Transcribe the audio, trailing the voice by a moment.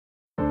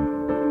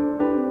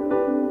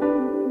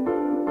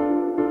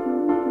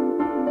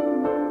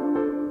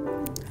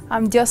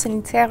I'm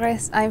Joselyn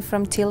Cherres. I'm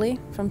from Chile,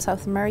 from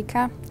South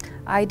America.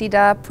 I did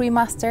a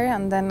pre-master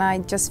and then I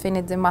just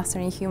finished the master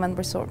in human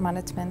resource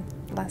management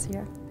last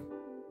year.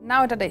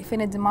 Now that I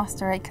finished the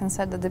master, I can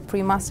say that the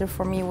pre-master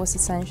for me was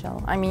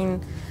essential. I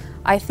mean,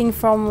 I think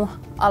from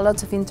a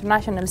lot of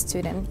international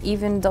students,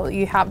 even though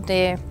you have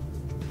the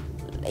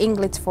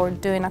English for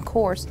doing a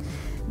course,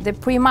 the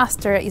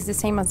pre-master is the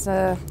same as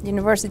the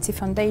university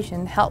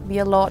foundation, help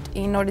you a lot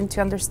in order to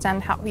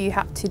understand how you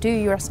have to do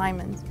your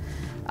assignments.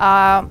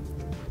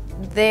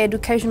 The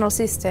educational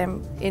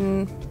system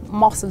in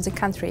most of the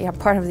country, a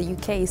part of the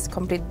UK, is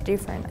completely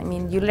different. I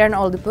mean, you learn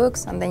all the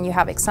books and then you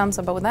have exams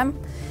about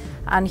them.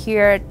 And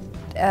here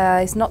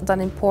it's not that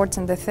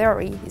important, the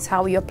theory, it's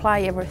how you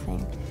apply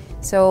everything.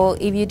 So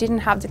if you didn't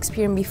have the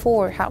experience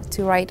before, how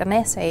to write an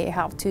essay,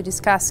 how to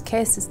discuss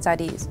case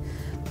studies,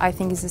 I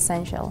think is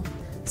essential.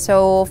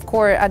 So of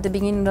course, at the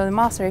beginning of the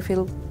master, I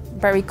feel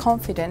very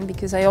confident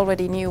because I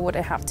already knew what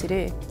I have to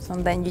do. So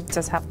then you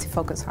just have to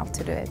focus how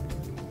to do it.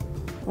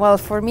 Well,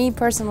 for me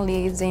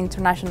personally, it's the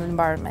international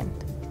environment.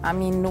 I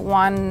mean,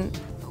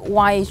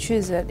 why I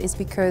choose it is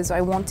because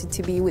I wanted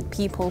to be with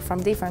people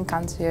from different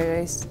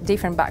countries,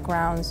 different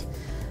backgrounds,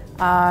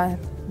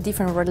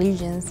 different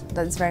religions.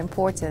 That's very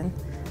important.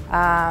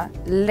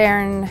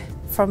 Learn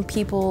from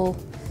people,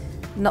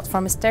 not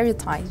from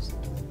stereotypes.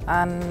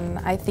 And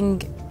I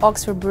think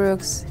Oxford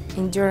Brookes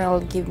in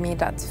general give me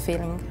that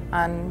feeling,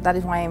 and that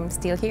is why I'm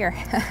still here.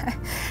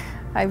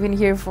 I've been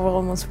here for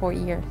almost 4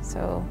 years,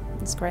 so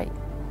it's great.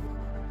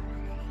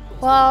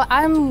 Well,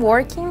 I'm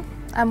working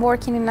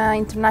in an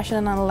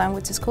international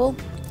language school,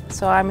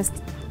 so I'm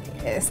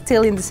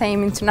still in the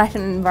same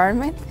international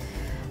environment.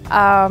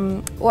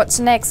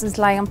 What's next is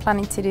like I'm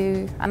planning to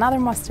do another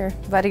master,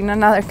 but in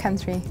another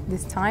country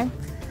this time.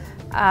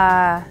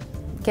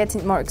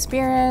 Getting more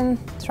experience,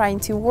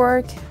 trying to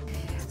work.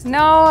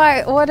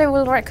 No, what I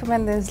will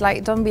recommend is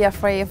like don't be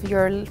afraid of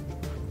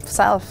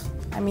yourself.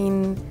 I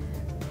mean,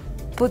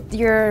 put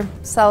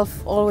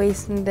yourself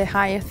always in the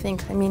higher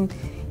things. I mean,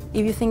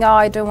 if you think, oh,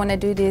 I don't want to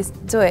do this,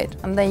 do it,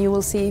 and then you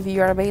will see if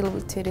you are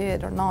available to do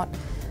it or not.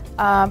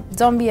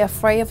 Don't be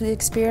afraid of the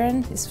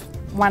experience. It's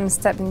another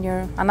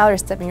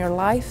step in your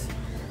life.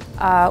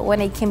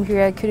 When I came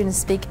here, I couldn't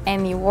speak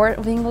any word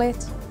of English.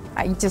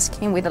 I just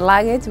came with a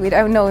luggage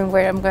without knowing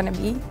where I'm going to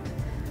be,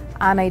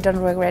 and I don't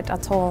regret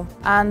at all.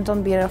 And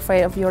don't be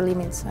afraid of your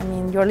limits. I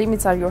mean, your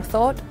limits are your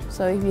thought,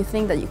 so if you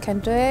think that you can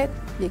do it,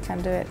 you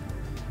can do it.